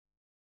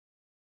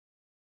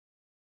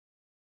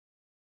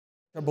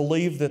I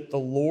believe that the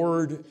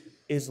Lord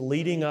is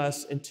leading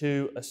us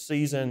into a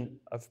season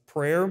of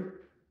prayer,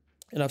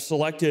 and I've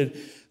selected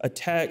a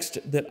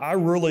text that I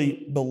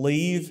really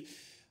believe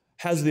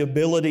has the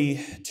ability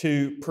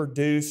to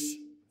produce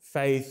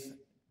faith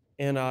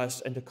in us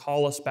and to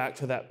call us back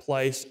to that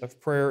place of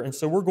prayer. And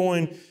so we're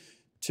going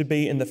to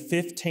be in the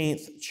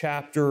 15th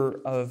chapter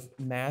of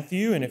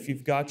Matthew, and if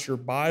you've got your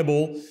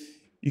Bible,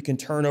 you can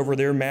turn over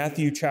there,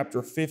 Matthew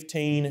chapter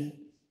 15,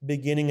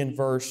 beginning in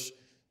verse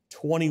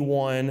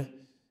 21,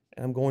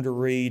 and I'm going to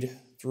read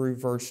through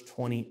verse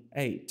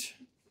 28.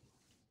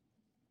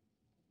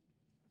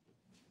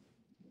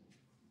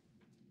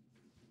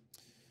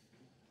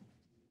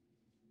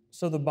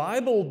 So the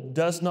Bible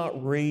does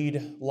not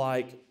read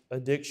like a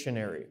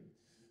dictionary.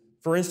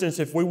 For instance,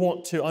 if we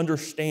want to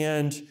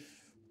understand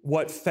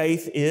what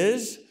faith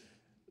is,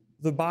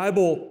 the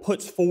Bible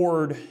puts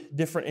forward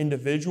different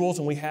individuals,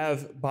 and we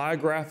have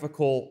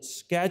biographical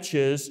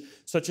sketches,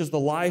 such as the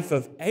life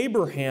of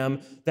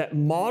Abraham, that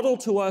model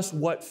to us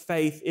what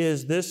faith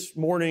is. This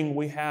morning,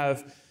 we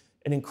have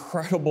an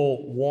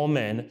incredible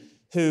woman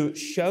who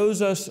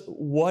shows us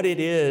what it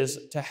is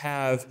to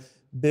have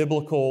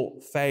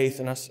biblical faith.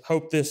 And I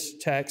hope this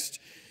text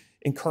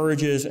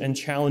encourages and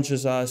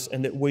challenges us,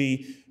 and that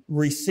we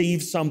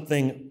receive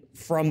something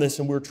from this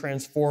and we're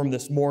transformed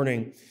this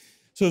morning.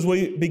 So as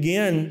we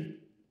begin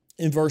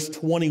in verse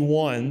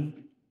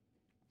 21,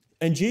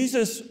 and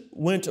Jesus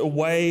went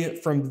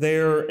away from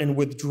there and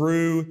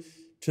withdrew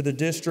to the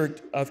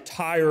district of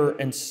Tyre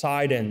and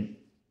Sidon.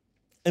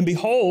 And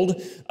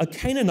behold, a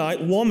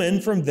Canaanite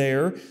woman from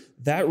there,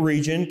 that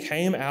region,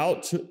 came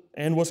out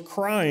and was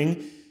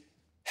crying,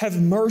 "Have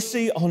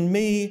mercy on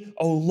me,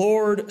 O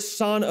Lord,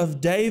 Son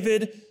of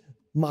David.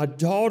 My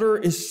daughter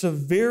is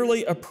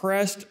severely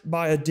oppressed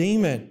by a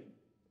demon."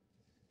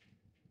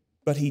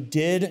 But he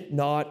did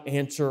not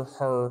answer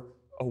her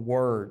a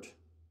word.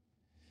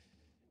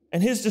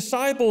 And his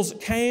disciples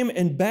came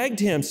and begged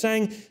him,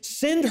 saying,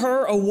 "Send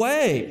her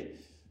away,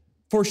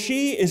 for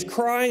she is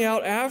crying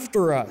out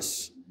after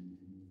us."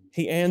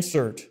 He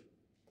answered,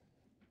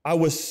 "I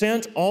was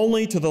sent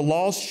only to the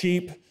lost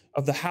sheep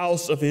of the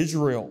house of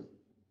Israel."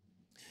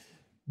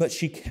 But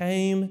she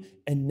came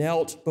and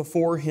knelt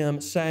before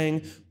him,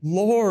 saying,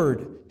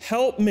 "Lord,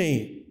 help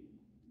me."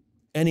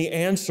 And he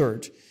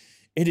answered,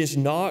 "It is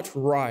not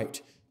right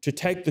to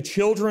take the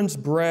children's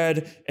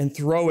bread and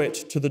throw it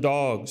to the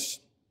dogs."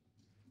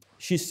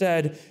 She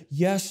said,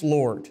 "Yes,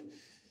 Lord.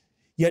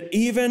 Yet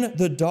even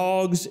the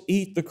dogs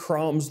eat the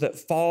crumbs that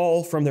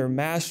fall from their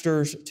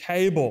master's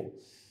table."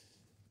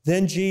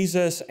 Then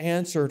Jesus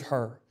answered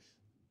her,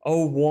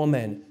 "O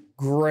woman,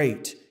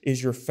 great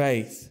is your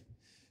faith.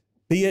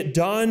 Be it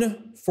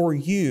done for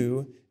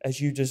you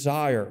as you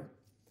desire."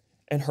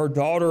 And her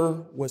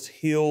daughter was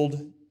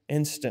healed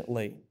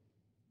instantly.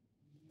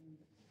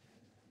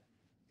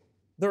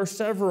 There are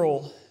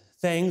several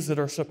things that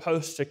are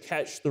supposed to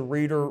catch the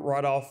reader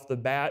right off the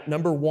bat.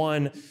 Number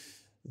one,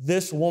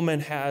 this woman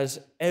has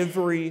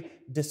every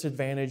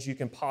disadvantage you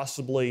can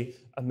possibly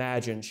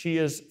imagine. She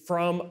is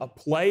from a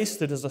place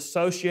that is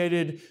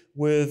associated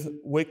with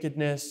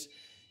wickedness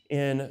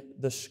in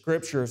the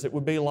Scriptures. It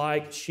would be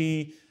like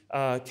she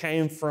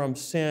came from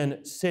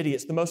Sin City.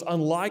 It's the most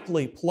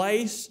unlikely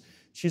place.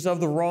 She's of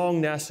the wrong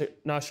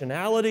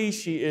nationality.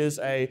 She is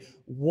a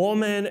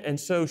woman, and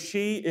so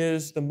she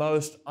is the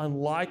most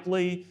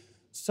unlikely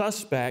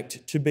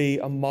suspect to be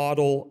a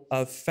model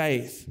of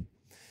faith.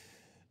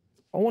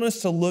 I want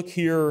us to look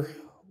here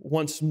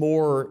once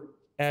more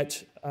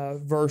at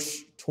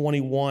verse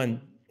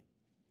 21.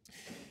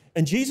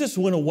 And Jesus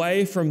went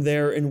away from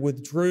there and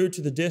withdrew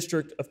to the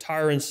district of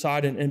Tyre and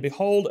Sidon. And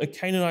behold, a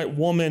Canaanite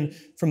woman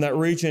from that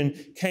region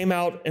came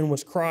out and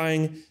was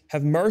crying,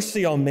 "Have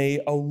mercy on me,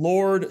 O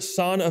Lord,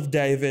 Son of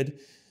David.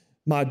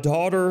 My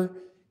daughter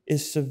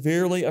is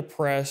severely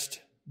oppressed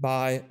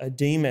by a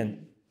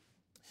demon."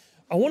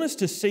 I want us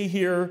to see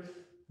here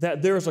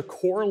that there's a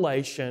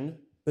correlation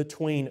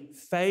between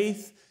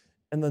faith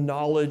and the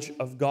knowledge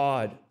of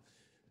God.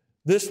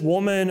 This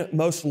woman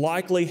most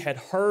likely had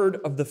heard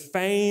of the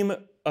fame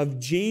of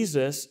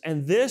Jesus,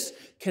 and this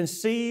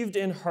conceived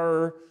in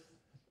her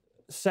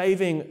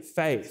saving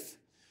faith.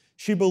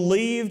 She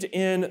believed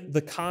in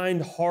the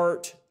kind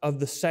heart of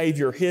the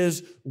Savior,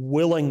 His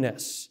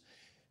willingness.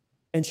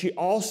 And she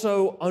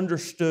also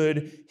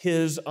understood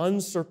His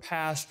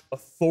unsurpassed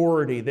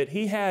authority, that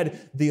He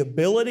had the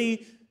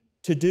ability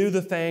to do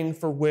the thing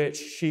for which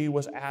she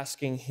was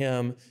asking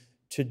Him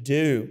to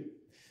do.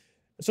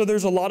 So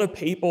there's a lot of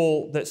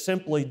people that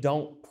simply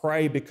don't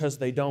pray because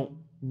they don't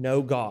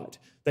know God.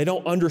 They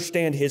don't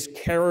understand His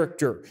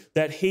character,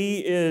 that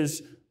He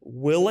is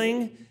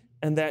willing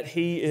and that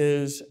He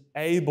is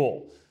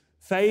able.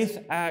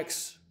 Faith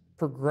acts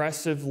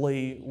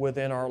progressively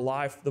within our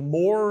life. The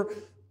more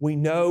we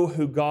know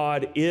who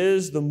God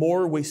is, the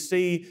more we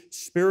see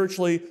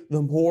spiritually,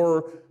 the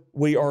more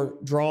we are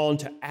drawn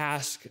to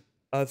ask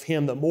of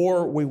Him, the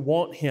more we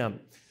want Him.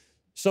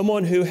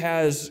 Someone who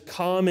has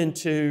come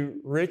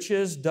into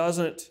riches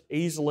doesn't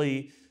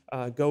easily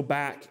go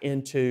back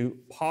into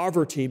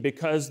poverty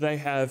because they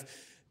have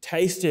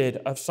tasted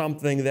of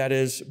something that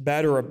is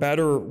better, a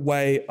better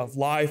way of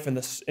life in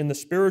the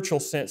spiritual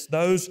sense.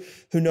 Those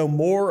who know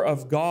more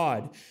of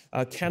God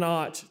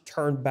cannot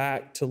turn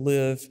back to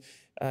live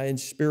in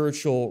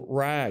spiritual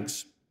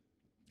rags.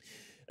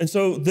 And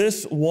so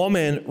this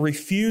woman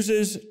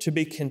refuses to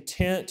be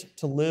content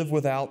to live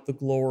without the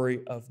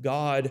glory of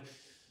God.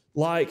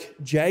 Like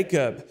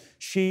Jacob,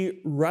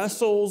 she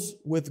wrestles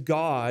with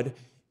God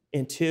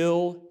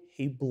until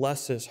he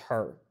blesses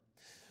her.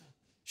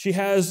 She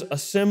has a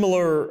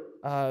similar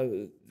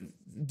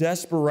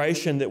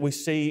desperation that we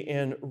see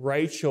in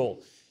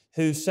Rachel,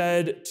 who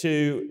said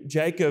to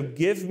Jacob,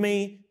 "Give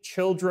me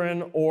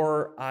children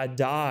or I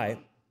die."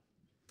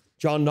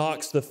 John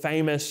Knox, the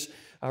famous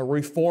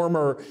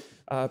reformer,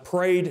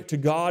 prayed to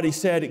God. He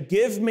said,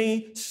 "Give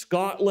me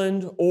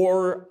Scotland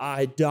or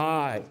I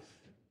die."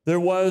 There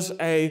was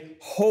a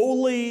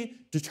holy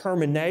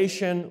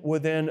determination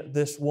within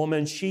this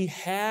woman. She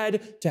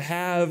had to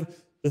have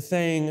the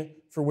thing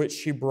for which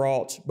she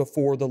brought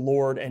before the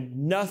Lord, and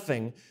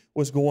nothing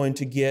was going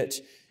to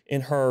get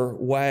in her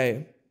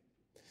way.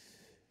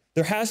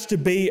 There has to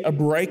be a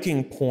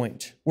breaking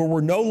point where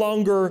we're no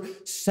longer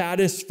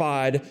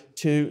satisfied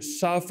to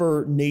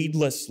suffer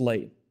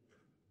needlessly.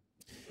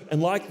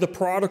 And like the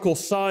prodigal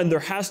son, there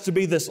has to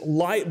be this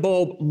light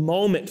bulb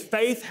moment.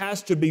 Faith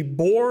has to be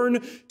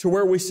born to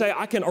where we say,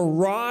 I can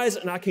arise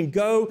and I can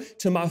go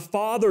to my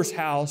Father's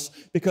house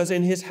because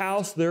in His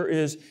house there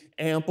is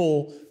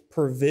ample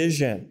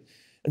provision.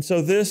 And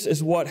so this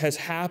is what has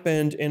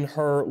happened in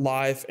her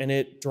life, and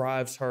it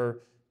drives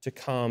her to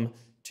come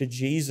to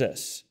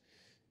Jesus.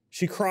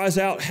 She cries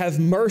out, "Have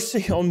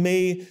mercy on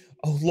me,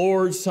 O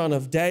Lord, Son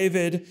of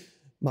David.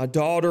 My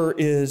daughter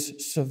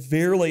is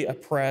severely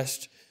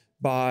oppressed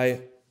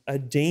by a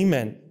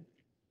demon."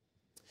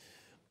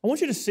 I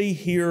want you to see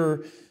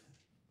here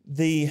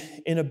the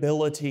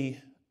inability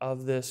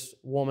of this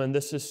woman.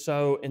 This is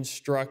so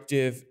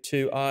instructive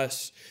to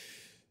us.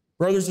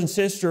 Brothers and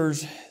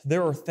sisters,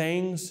 there are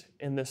things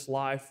in this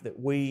life that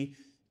we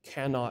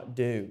cannot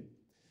do.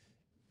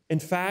 In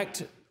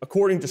fact,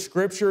 according to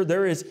Scripture,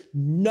 there is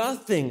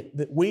nothing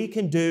that we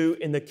can do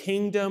in the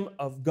kingdom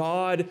of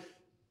God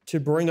to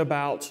bring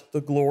about the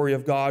glory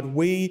of God.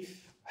 We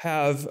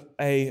have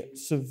a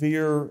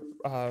severe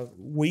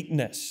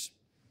weakness.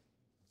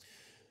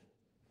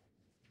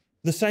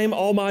 The same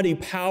almighty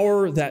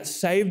power that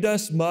saved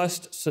us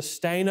must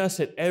sustain us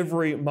at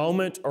every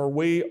moment, or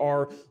we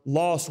are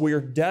lost. We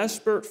are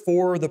desperate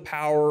for the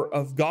power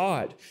of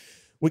God.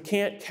 We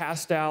can't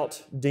cast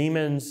out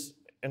demons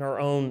in our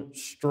own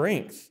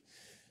strength.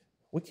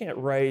 We can't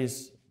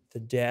raise the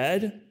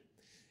dead,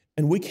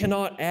 and we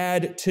cannot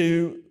add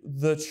to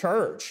the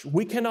church.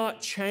 We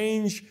cannot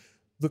change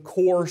the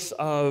course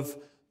of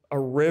a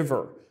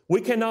river.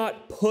 We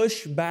cannot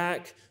push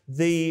back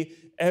the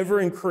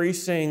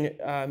ever-increasing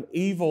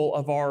evil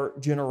of our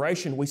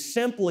generation. We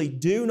simply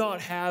do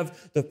not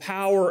have the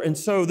power, and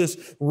so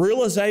this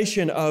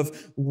realization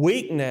of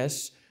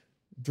weakness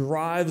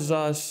drives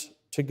us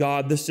to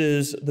God. This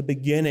is the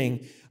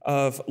beginning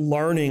of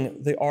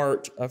learning the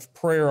art of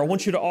prayer. I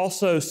want you to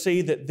also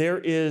see that there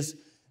is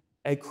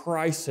a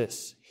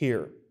crisis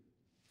here.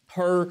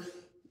 Her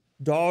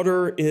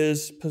daughter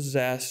is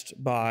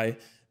possessed by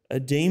a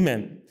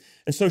demon.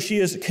 And so she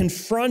is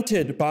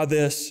confronted by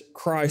this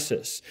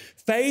crisis.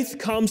 Faith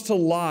comes to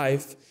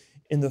life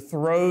in the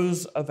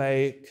throes of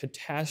a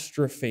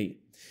catastrophe.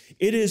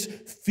 It is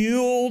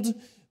fueled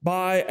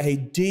by a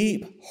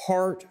deep,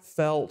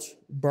 heartfelt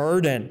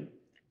burden.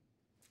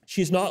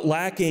 She's not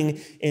lacking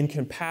in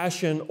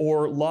compassion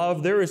or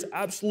love. There is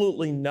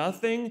absolutely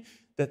nothing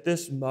that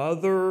this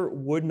mother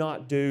would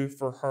not do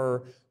for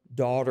her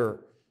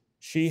daughter.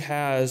 She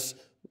has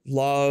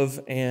love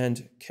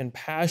and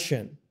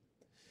compassion.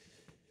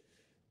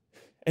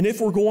 And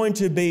if we're going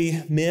to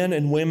be men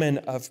and women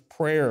of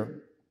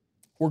prayer,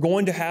 we're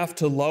going to have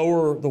to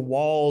lower the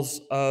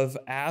walls of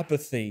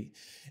apathy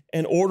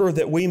in order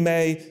that we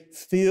may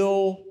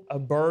feel a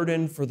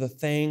burden for the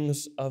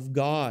things of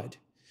God.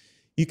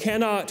 You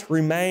cannot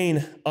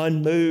remain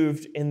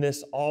unmoved in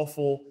this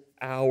awful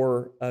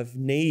hour of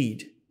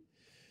need.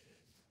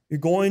 You're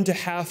going to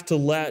have to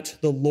let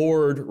the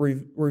Lord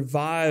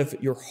revive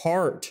your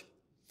heart.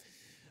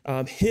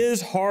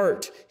 His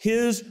heart,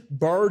 His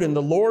burden,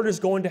 the Lord is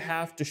going to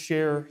have to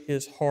share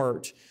His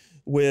heart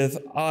with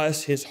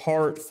us, His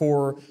heart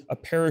for a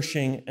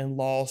perishing and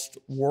lost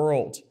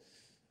world.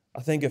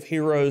 I think of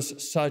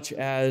heroes such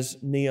as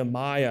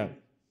Nehemiah,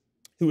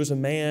 who was a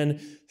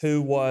man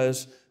who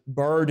was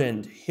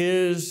burdened.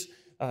 His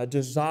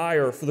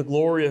desire for the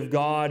glory of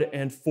God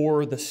and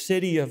for the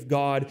city of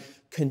God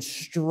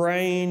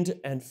constrained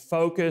and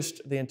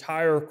focused the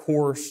entire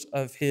course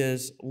of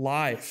his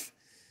life.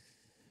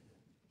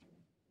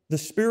 The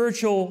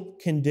spiritual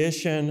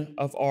condition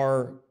of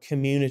our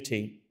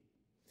community,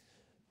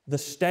 the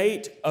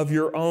state of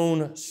your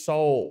own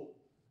soul,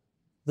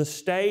 the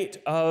state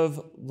of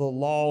the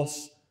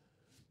lost,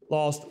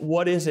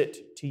 what is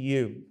it to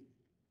you?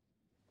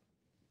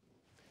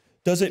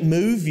 Does it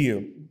move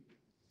you?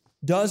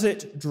 Does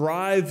it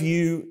drive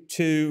you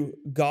to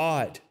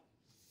God?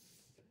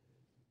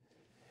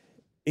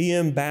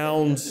 E.M.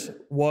 Bounds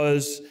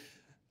was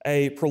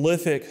a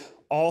prolific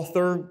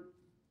author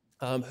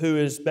who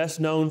is best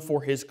known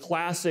for his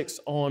classics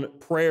on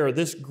prayer.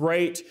 This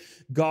great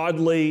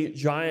godly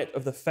giant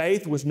of the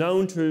faith was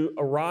known to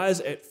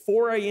arise at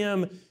 4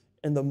 a.m.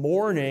 in the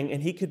morning,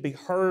 and he could be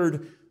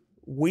heard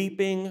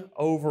weeping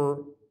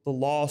over the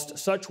lost.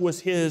 Such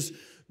was his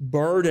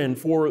burden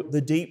for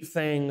the deep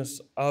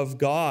things of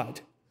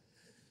God.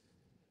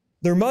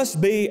 There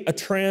must be a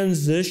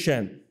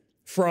transition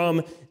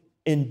from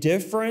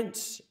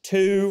indifference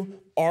to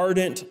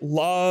ardent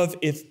love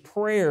if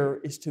prayer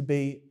is to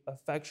be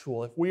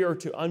effectual, if we are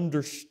to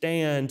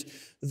understand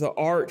the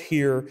art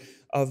here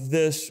of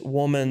this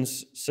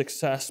woman's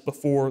success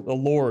before the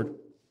Lord.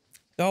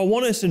 Now, I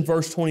want us in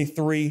verse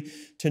 23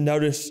 to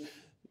notice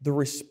the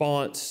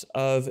response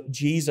of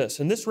Jesus.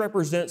 And this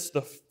represents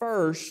the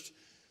first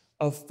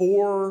of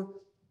 4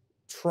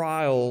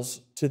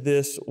 trials to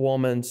this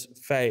woman's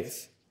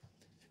faith.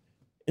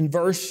 In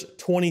verse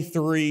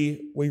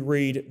 23, we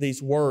read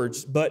these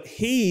words, "But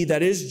he,"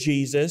 that is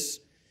Jesus,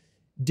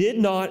 "did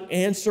not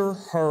answer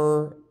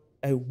her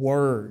a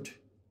word."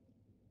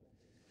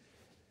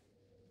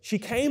 She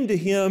came to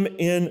him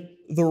in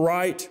the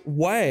right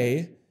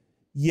way,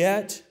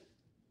 yet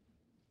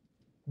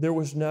there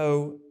was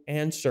no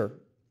answer.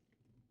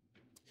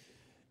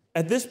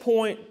 At this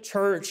point,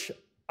 church,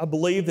 I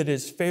believe that it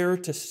is fair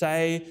to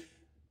say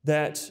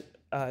that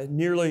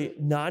nearly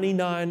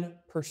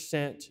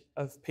 99%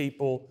 of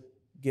people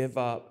give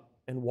up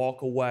and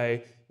walk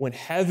away when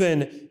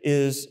heaven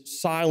is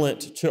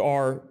silent to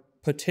our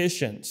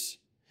petitions.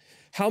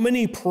 How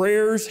many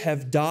prayers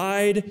have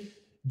died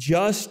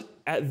just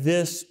at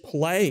this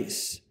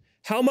place?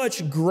 How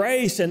much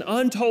grace and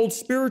untold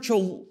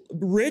spiritual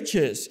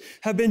riches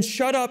have been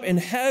shut up in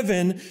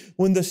heaven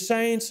when the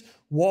saints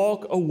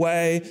walk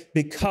away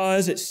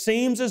because it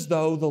seems as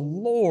though the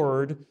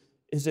Lord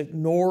is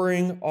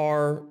ignoring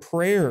our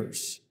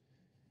prayers.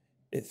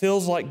 It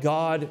feels like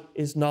God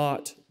is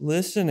not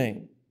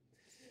listening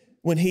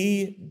when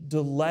He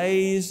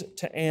delays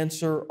to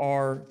answer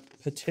our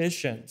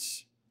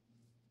petitions.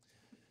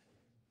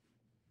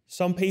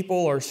 Some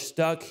people are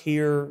stuck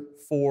here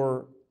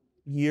for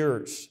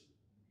years.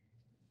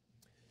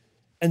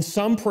 And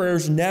some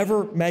prayers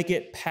never make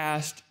it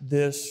past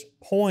this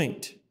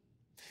point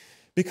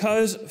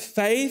because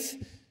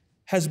faith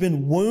has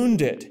been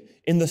wounded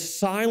in the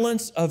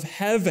silence of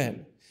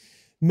heaven.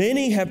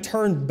 Many have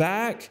turned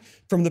back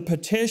from the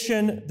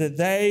petition that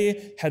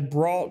they had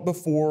brought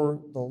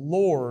before the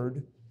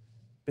Lord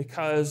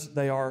because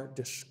they are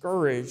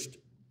discouraged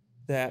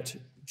that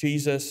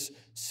Jesus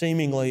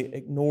seemingly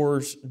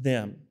ignores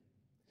them.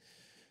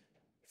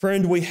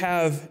 Friend, we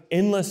have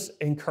endless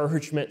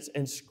encouragements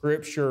in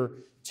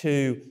Scripture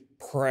to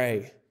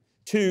pray,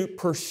 to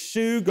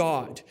pursue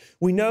God.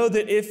 We know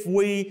that if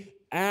we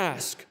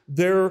ask,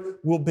 there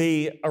will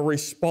be a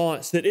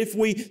response. That if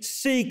we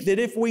seek, that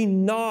if we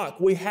knock,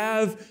 we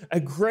have a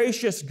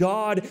gracious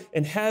God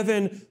in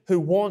heaven who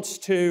wants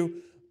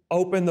to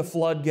open the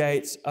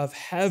floodgates of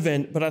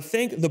heaven. But I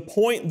think the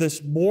point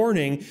this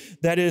morning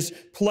that is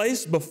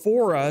placed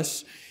before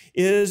us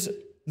is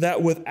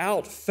that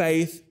without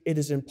faith, it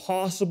is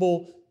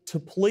impossible to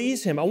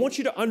please Him. I want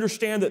you to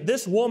understand that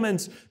this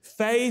woman's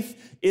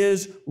faith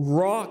is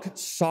rock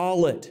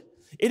solid.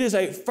 It is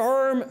a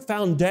firm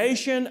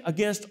foundation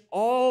against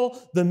all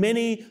the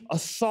many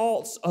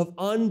assaults of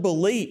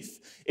unbelief.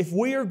 If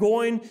we are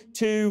going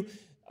to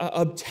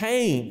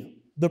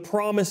obtain the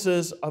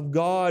promises of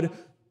God,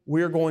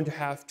 we're going to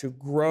have to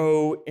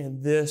grow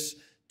in this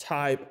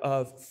type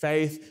of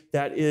faith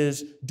that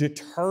is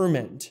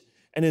determined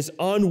and is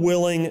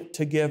unwilling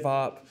to give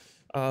up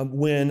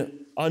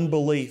when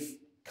unbelief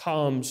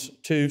comes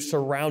to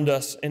surround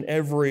us in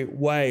every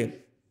way.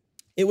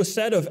 It was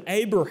said of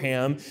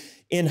Abraham,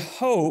 in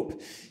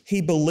hope,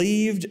 he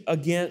believed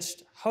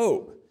against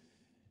hope.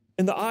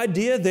 And the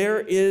idea there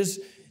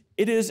is,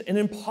 it is an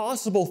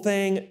impossible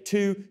thing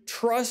to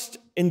trust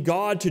in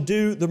God to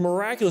do the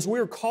miraculous. We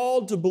are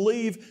called to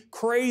believe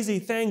crazy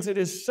things. It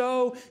is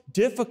so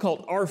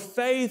difficult. Our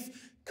faith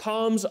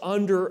comes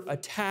under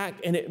attack,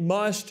 and it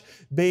must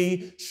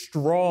be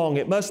strong.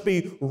 It must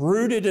be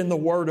rooted in the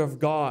Word of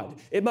God.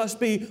 It must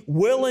be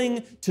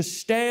willing to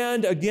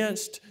stand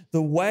against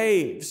the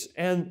waves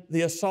and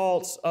the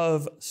assaults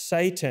of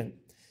Satan.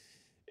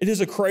 It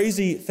is a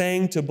crazy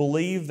thing to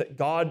believe that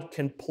God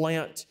can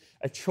plant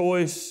a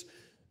choice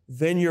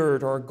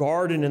vineyard or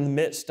garden in the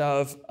midst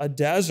of a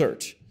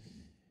desert.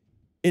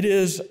 It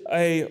is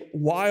a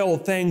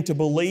wild thing to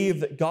believe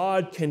that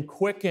God can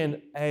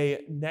quicken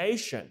a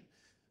nation.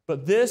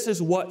 But this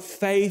is what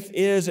faith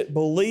is. It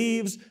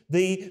believes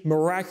the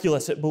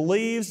miraculous. It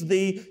believes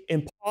the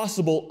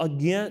impossible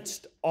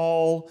against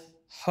all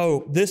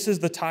hope. This is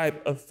the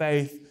type of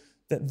faith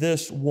that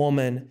this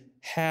woman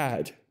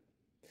had.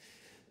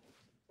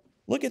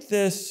 Look at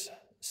this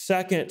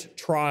second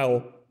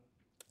trial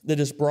that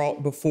is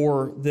brought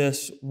before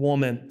this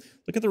woman.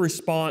 Look at the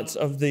response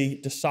of the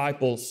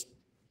disciples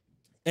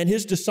And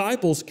his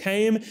disciples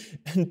came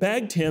and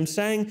begged him,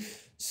 saying,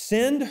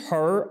 "Send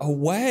her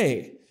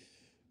away,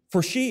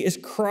 for she is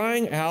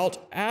crying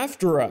out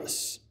after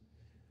us."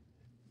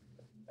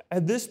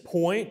 At this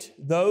point,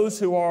 those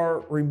who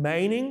are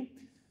remaining,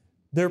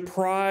 their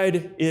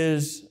pride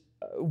is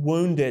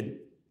wounded,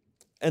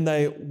 and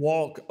they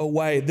walk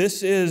away.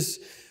 This is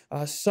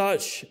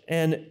such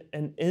an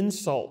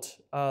insult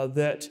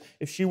that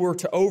if she were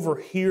to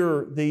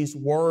overhear these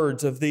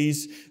words of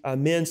these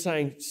men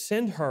saying,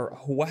 "Send her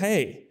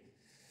away,"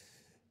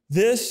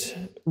 this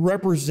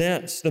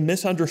represents the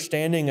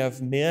misunderstanding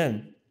of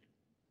men.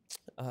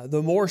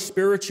 The more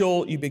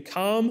spiritual you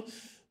become,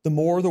 the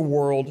more the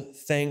world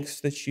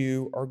thinks that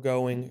you are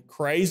going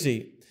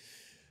crazy.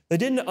 They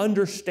didn't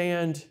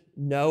understand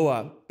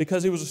Noah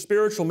because he was a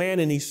spiritual man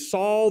and he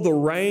saw the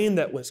rain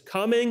that was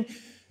coming.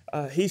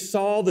 He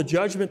saw the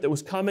judgment that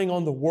was coming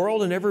on the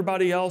world, and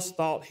everybody else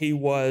thought he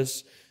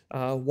was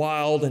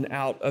wild and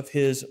out of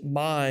his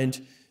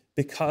mind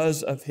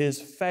because of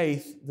his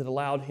faith that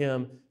allowed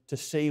him to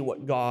see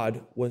what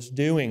God was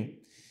doing.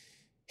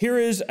 Here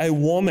is a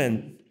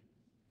woman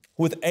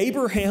with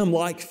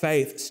Abraham-like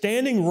faith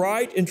standing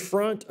right in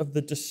front of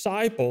the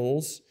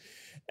disciples,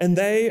 and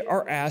they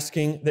are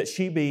asking that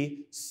she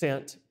be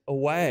sent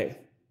away.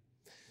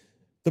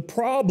 The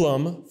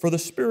problem for the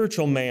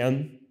spiritual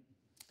man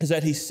is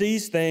that he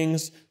sees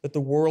things that the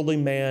worldly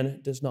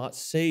man does not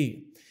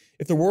see.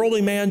 If the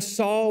worldly man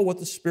saw what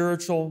the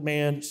spiritual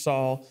man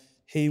saw,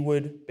 he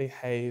would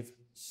behave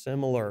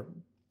similar.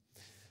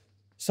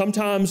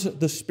 Sometimes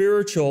the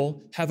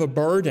spiritual have a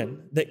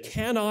burden that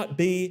cannot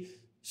be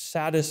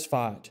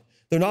satisfied.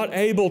 They're not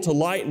able to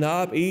lighten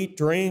up, eat,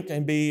 drink,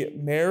 and be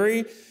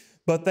merry,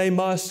 but they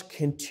must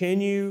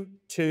continue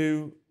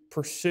to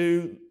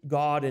pursue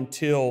God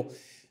until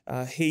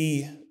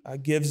He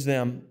gives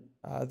them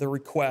the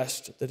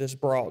request that is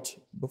brought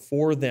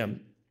before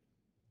them.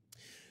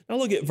 Now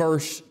look at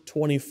verse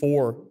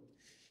 24.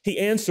 He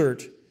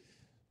answered,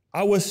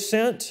 "I was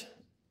sent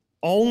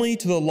only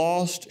to the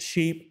lost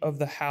sheep of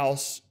the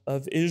house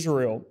of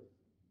Israel."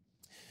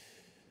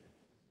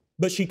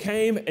 But she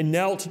came and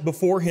knelt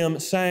before him,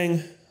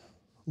 saying,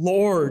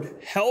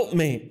 "Lord, help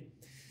me."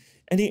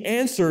 And he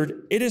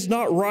answered, "It is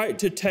not right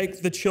to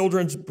take the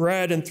children's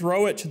bread and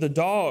throw it to the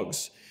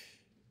dogs."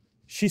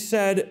 She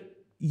said,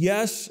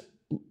 Yes,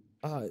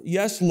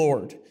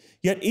 Lord.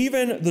 Yet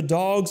even the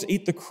dogs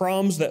eat the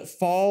crumbs that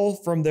fall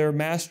from their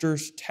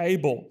master's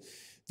table."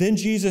 Then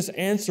Jesus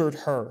answered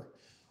her,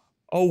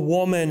 "O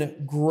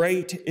woman,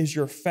 great is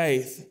your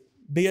faith.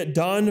 Be it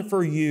done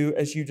for you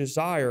as you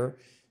desire."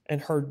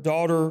 And her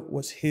daughter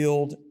was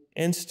healed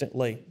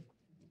instantly.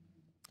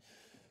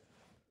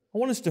 I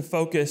want us to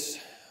focus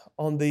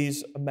on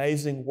these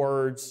amazing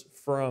words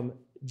from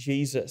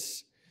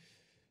Jesus,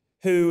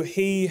 who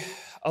He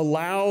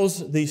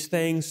allows these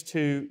things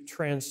to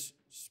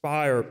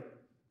transpire.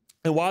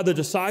 And while the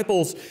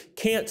disciples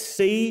can't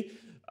see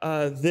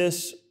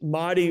this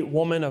mighty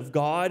woman of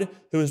God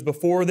who is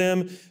before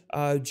them,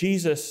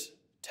 Jesus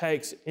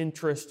takes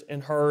interest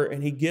in her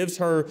and He gives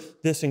her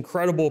this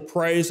incredible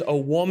praise. "O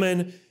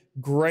woman,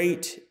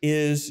 great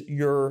is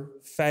your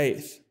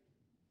faith."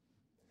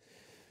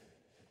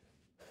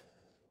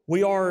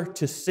 We are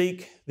to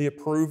seek the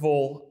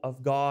approval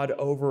of God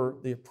over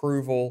the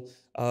approval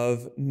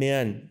of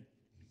men.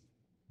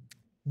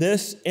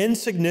 This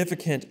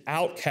insignificant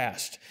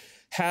outcast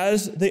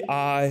has the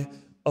eye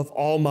of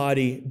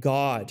Almighty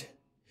God.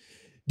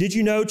 Did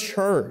you know,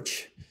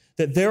 church,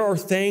 that there are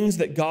things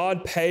that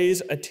God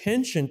pays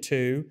attention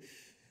to,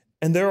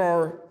 and there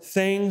are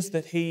things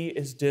that He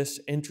is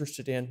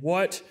disinterested in?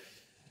 What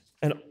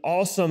an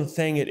awesome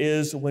thing it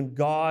is when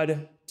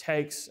God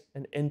takes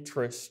an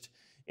interest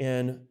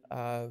in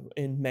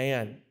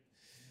man.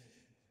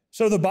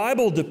 So the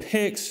Bible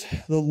depicts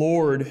the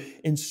Lord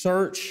in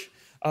search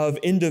of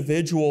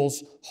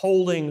individuals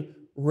holding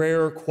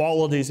rare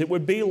qualities. It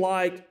would be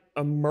like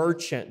a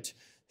merchant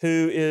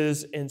who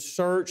is in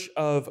search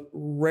of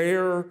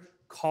rare,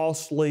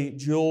 costly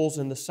jewels.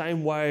 In the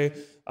same way,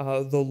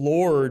 the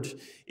Lord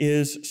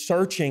is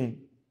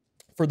searching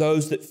for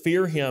those that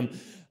fear Him.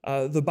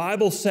 The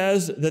Bible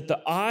says that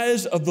the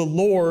eyes of the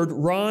Lord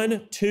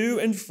run to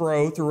and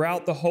fro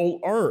throughout the whole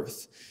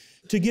earth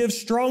to give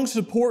strong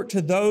support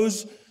to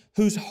those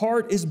whose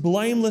heart is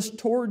blameless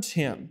towards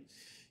Him.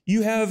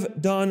 You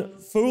have done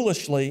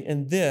foolishly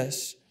in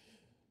this,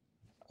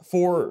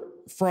 for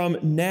from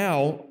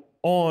now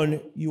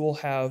on you will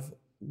have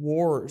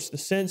wars. The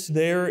sense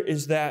there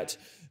is that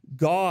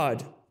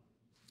God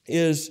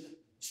is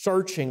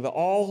searching, the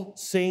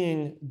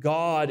all-seeing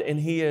God, and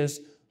He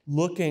is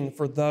looking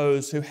for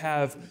those who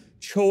have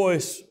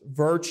choice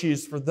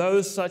virtues, for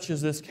those such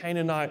as this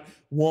Canaanite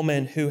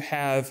woman who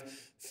have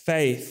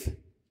faith.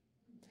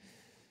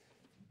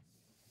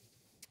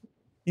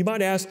 You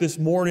might ask this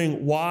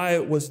morning, why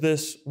was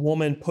this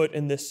woman put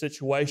in this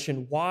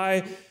situation?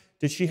 Why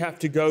did she have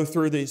to go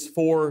through these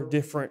 4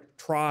 different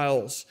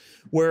trials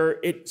where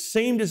it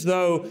seemed as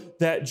though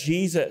that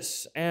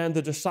Jesus and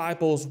the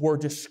disciples were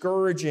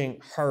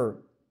discouraging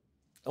her?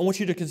 I want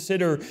you to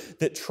consider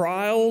that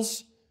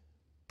trials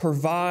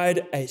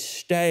provide a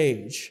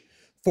stage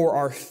for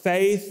our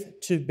faith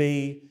to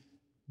be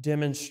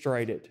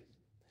demonstrated.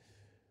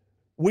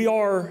 We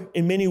are,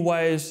 in many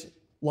ways,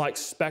 like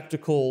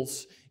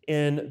spectacles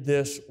in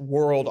this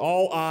world.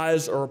 All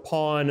eyes are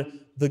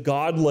upon the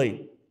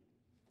godly.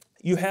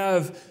 You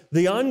have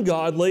the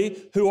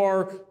ungodly who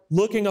are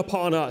looking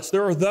upon us.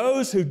 There are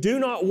those who do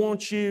not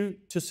want you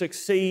to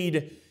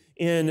succeed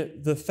in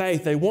the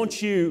faith. They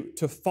want you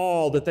to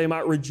fall, that they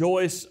might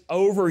rejoice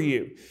over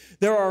you.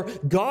 There are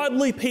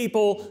godly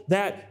people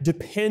that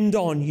depend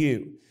on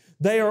you.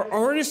 They are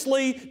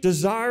earnestly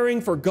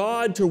desiring for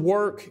God to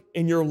work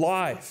in your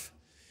life.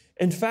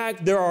 In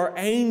fact, there are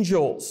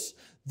angels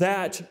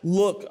that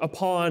look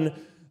upon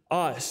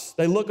us.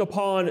 They look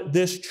upon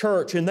this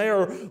church, and they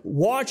are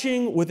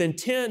watching with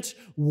intense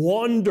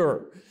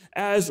wonder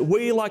as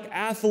we, like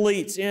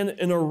athletes in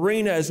an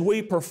arena, as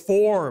we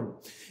perform.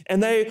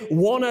 And they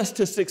want us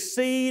to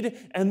succeed,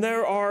 and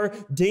there are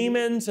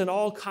demons and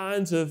all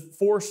kinds of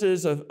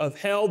forces of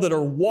hell that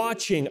are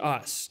watching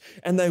us.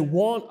 And they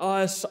want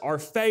us, our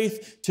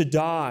faith, to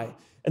die.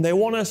 And they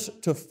want us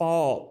to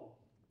fall.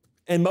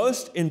 And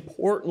most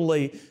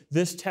importantly,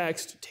 this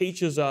text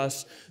teaches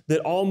us that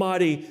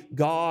Almighty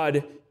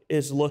God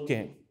is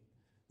looking,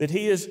 that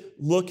He is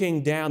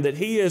looking down, that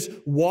He is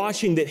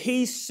watching, that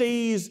He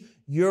sees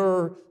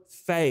your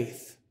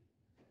faith.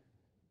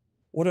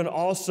 What an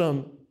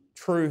awesome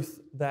truth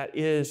that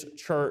is,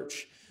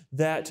 church,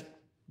 that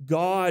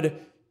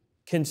God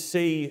can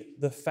see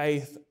the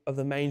faith of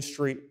the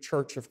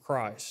Mainstreet-Church of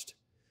Christ,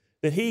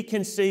 that He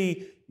can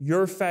see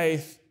your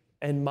faith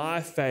and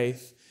my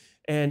faith,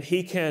 and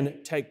He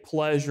can take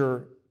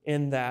pleasure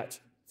in that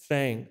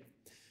thing.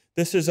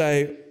 This is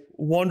a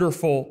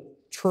wonderful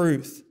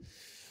truth.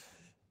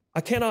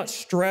 I cannot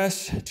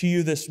stress to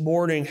you this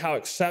morning how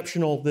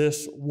exceptional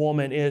this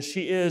woman is.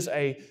 She is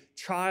a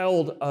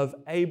child of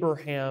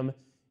Abraham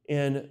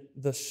in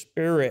the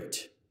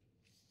Spirit.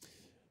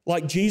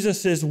 Like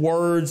Jesus'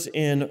 words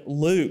in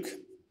Luke,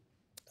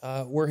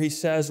 where He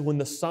says, when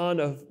the Son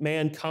of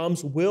Man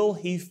comes, will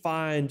He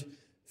find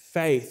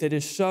faith? It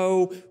is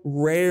so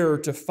rare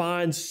to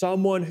find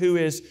someone who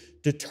is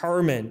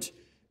determined,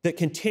 that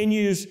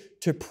continues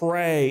to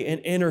pray and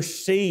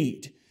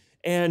intercede,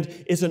 and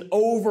is an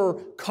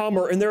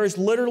overcomer. And there is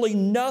literally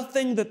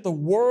nothing that the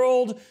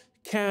world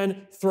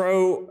can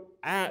throw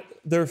at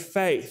their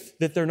faith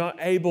that they're not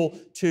able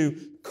to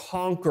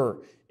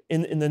conquer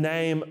in the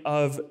name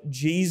of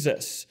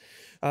Jesus.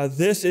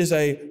 This is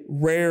a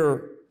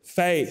rare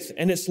faith.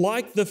 And it's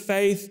like the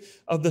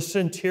faith of the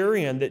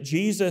centurion that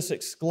Jesus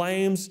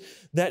exclaims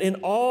that in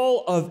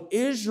all of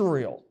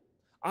Israel,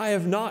 I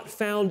have not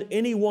found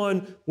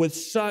anyone with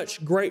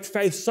such great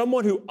faith,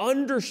 someone who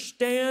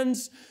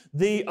understands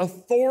the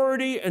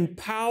authority and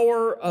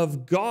power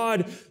of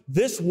God.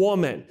 This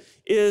woman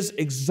is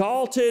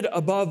exalted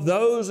above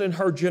those in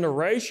her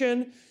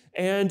generation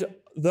and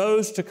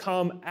those to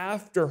come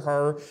after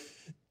her.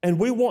 And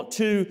we want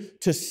to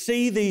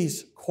see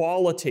these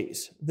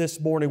qualities this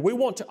morning. We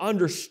want to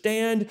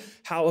understand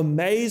how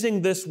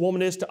amazing this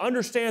woman is, to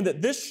understand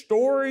that this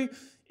story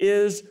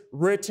is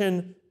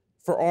written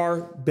for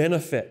our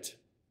benefit.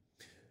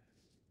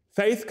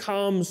 Faith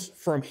comes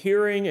from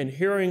hearing, and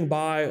hearing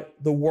by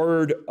the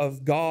Word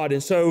of God.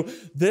 And so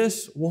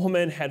this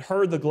woman had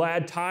heard the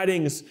glad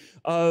tidings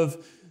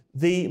of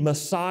the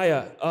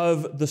Messiah,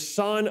 of the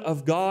Son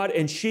of God,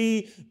 and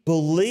she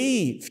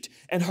believed.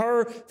 And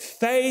her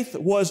faith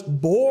was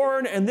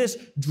born, and this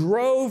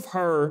drove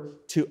her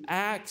to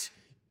act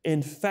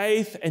in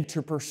faith and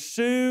to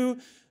pursue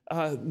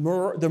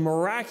the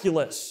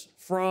miraculous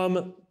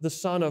from the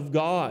Son of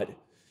God.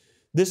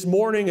 This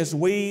morning, as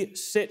we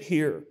sit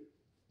here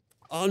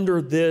under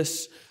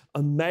this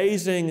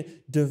amazing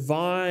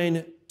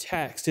divine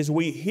text, as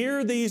we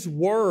hear these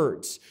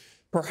words,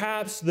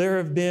 perhaps there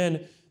have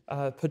been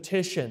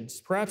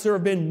petitions. Perhaps there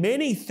have been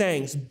many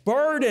things,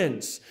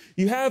 burdens.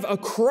 You have a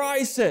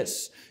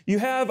crisis. You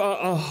have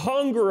a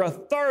hunger, a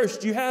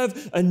thirst. You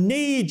have a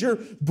need. You're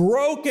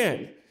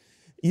broken.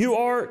 You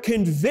are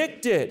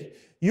convicted.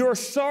 You're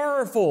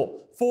sorrowful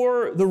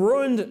for the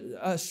ruined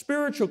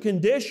spiritual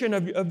condition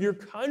of your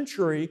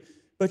country,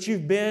 but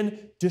you've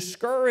been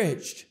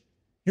discouraged.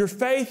 Your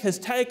faith has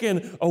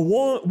taken a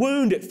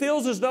wound. It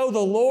feels as though the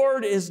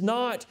Lord is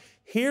not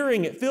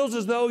hearing. It feels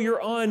as though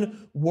you're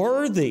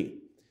unworthy.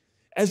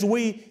 As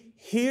we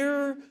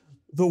hear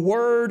the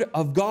Word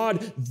of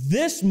God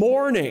this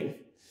morning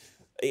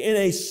in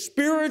a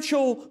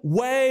spiritual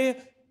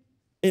way,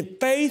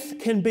 faith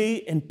can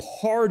be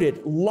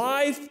imparted.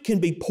 Life can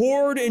be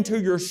poured into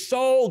your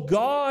soul.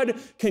 God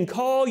can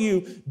call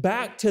you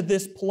back to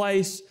this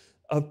place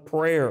of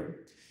prayer.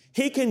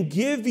 He can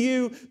give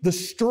you the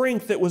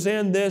strength that was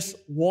in this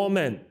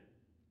woman.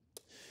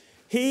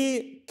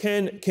 He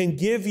can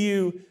give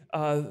you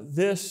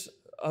this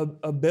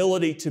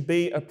ability to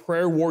be a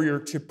prayer warrior,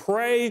 to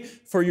pray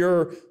for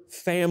your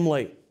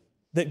family,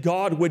 that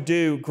God would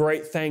do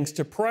great things,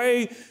 to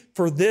pray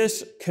for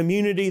this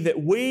community, that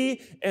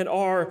we in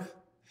our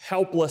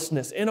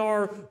helplessness, in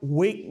our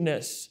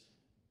weakness,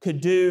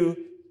 could do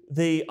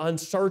the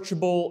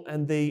unsearchable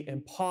and the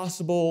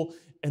impossible,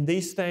 and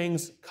these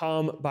things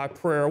come by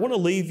prayer. I want to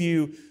leave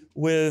you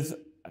with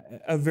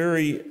a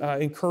very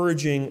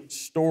encouraging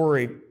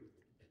story.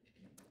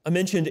 I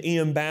mentioned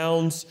E.M.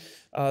 Bounds,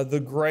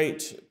 the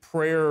great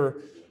prayer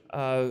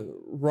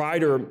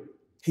writer.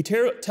 He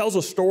tells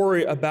a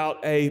story about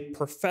a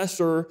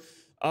professor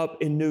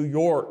up in New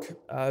York.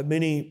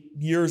 Many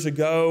years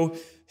ago,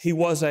 he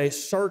was a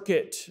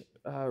circuit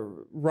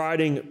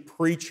riding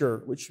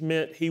preacher, which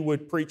meant he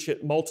would preach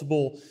at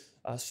multiple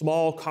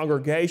small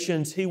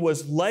congregations. He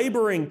was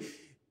laboring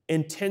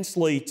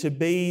intensely to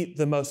be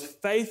the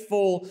most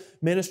faithful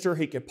minister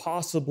he could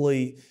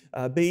possibly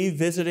be,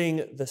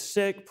 visiting the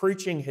sick,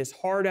 preaching his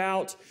heart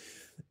out.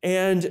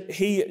 And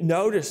he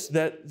noticed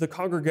that the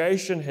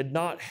congregation had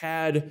not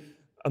had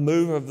a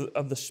move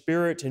of the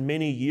Spirit in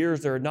many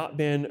years. There had not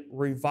been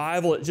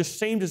revival. It just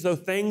seemed as though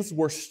things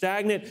were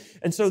stagnant.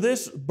 And so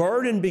this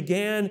burden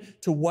began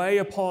to weigh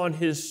upon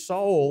his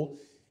soul,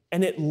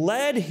 and it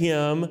led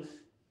him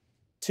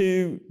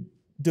to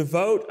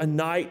devote a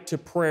night to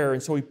prayer.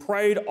 And so he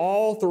prayed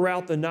all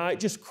throughout the night,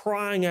 just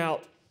crying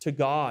out to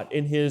God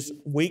in his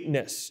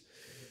weakness.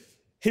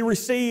 He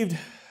received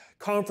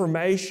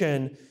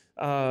confirmation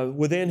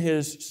within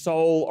his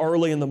soul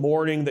early in the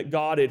morning that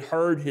God had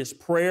heard his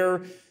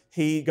prayer.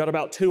 He got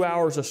about 2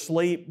 hours of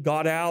sleep,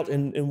 got out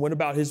and went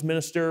about his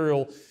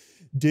ministerial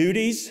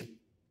duties.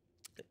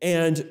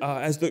 And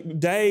as the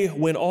day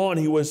went on,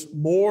 he was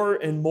more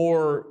and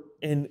more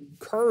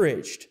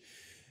encouraged.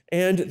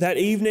 And that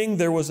evening,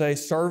 there was a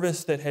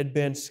service that had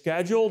been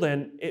scheduled,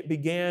 and it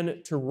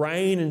began to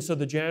rain. And so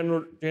the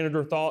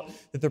janitor thought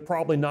that they're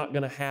probably not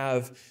going to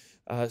have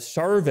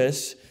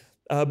service.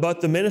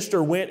 But the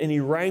minister went and he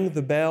rang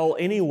the bell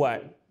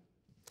anyway.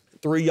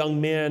 3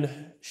 young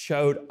men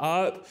showed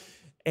up.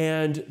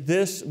 And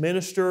this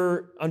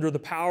minister, under the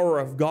power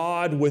of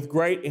God, with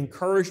great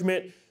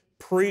encouragement,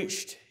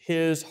 preached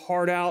his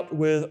heart out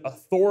with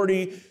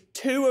authority.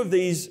 2 of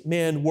these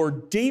men were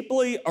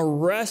deeply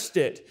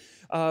arrested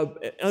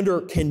under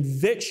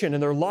conviction,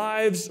 and their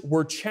lives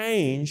were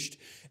changed.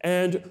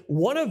 And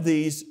one of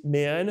these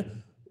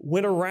men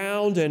went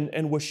around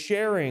and was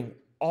sharing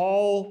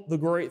all the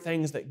great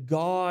things that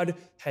God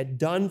had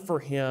done for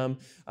him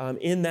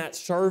in that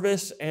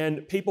service,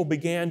 and people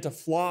began to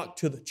flock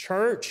to the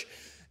church.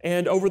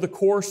 And over the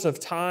course of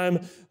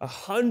time,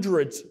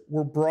 hundreds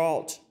were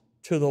brought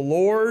to the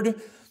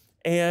Lord,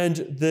 and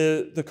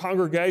the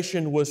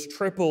congregation was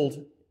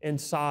tripled in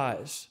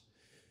size.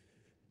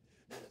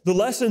 The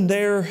lesson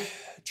there,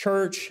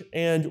 church,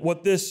 and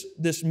what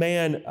this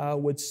man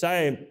would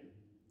say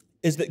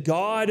is that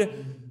God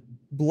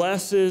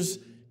blesses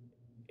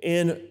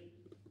in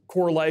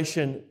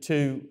correlation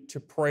to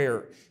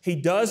prayer. He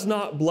does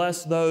not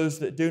bless those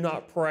that do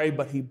not pray,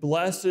 but He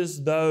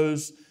blesses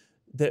those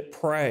that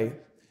pray.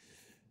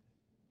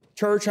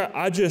 Church,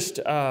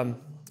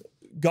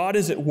 God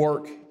is at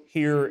work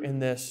here in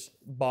this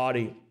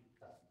body.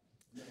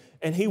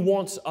 And He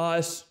wants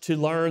us to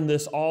learn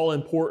this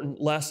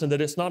all-important lesson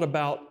that it's not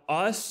about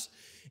us,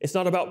 it's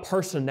not about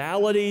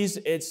personalities,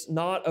 it's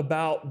not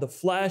about the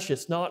flesh,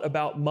 it's not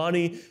about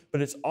money,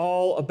 but it's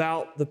all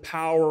about the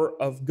power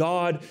of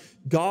God.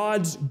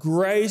 God's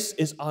grace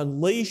is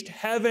unleashed,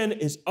 heaven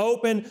is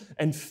open,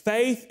 and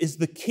faith is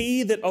the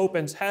key that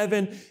opens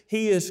heaven.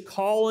 He is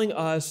calling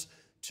us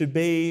to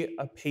be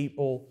a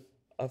people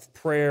of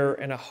prayer,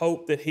 and I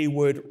hope that He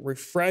would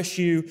refresh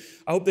you.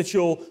 I hope that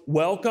you'll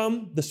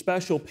welcome the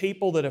special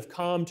people that have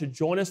come to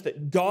join us,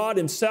 that God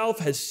Himself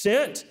has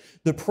sent,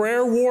 the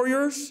prayer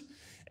warriors,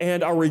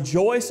 and I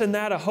rejoice in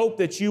that. I hope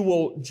that you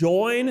will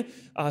join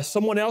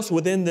someone else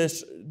within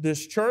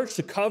this church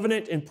to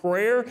covenant in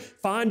prayer.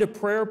 Find a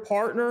prayer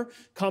partner.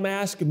 Come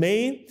ask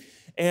me.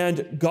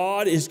 And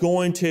God is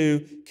going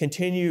to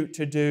continue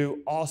to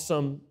do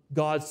awesome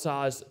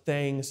God-sized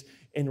things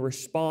in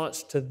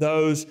response to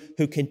those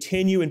who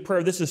continue in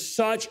prayer. This is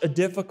such a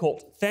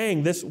difficult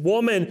thing. This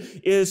woman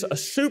is a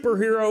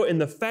superhero in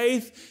the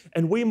faith,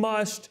 and we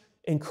must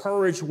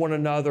encourage one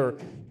another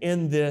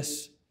in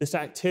this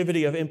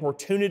activity of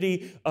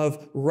importunity,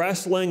 of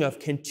wrestling, of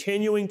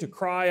continuing to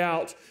cry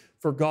out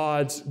for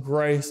God's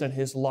grace and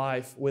His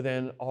life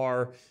within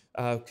our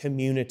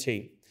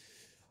community.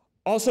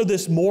 Also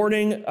this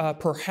morning,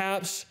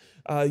 perhaps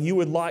you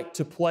would like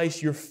to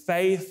place your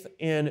faith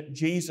in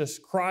Jesus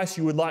Christ.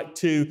 You would like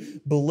to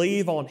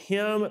believe on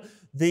Him.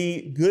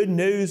 The good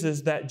news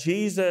is that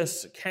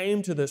Jesus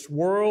came to this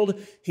world.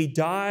 He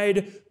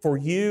died for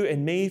you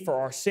and me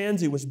for our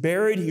sins. He was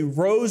buried. He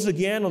rose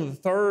again on the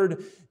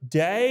 3rd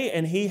day,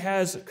 and He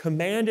has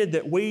commanded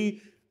that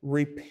we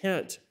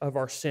repent of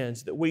our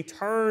sins, that we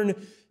turn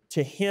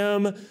to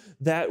Him,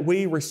 that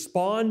we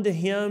respond to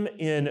Him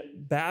in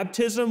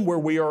baptism, where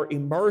we are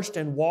immersed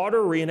in water,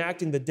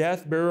 reenacting the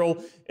death,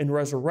 burial, and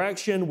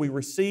resurrection. We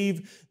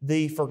receive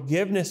the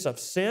forgiveness of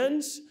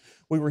sins.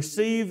 We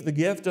receive the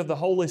gift of the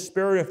Holy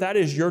Spirit. If that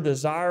is your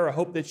desire, I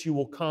hope that you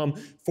will come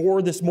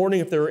forward this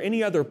morning. If there are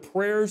any other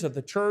prayers of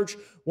the church,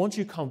 won't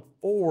you come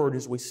forward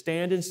as we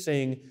stand and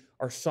sing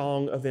our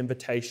song of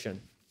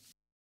invitation.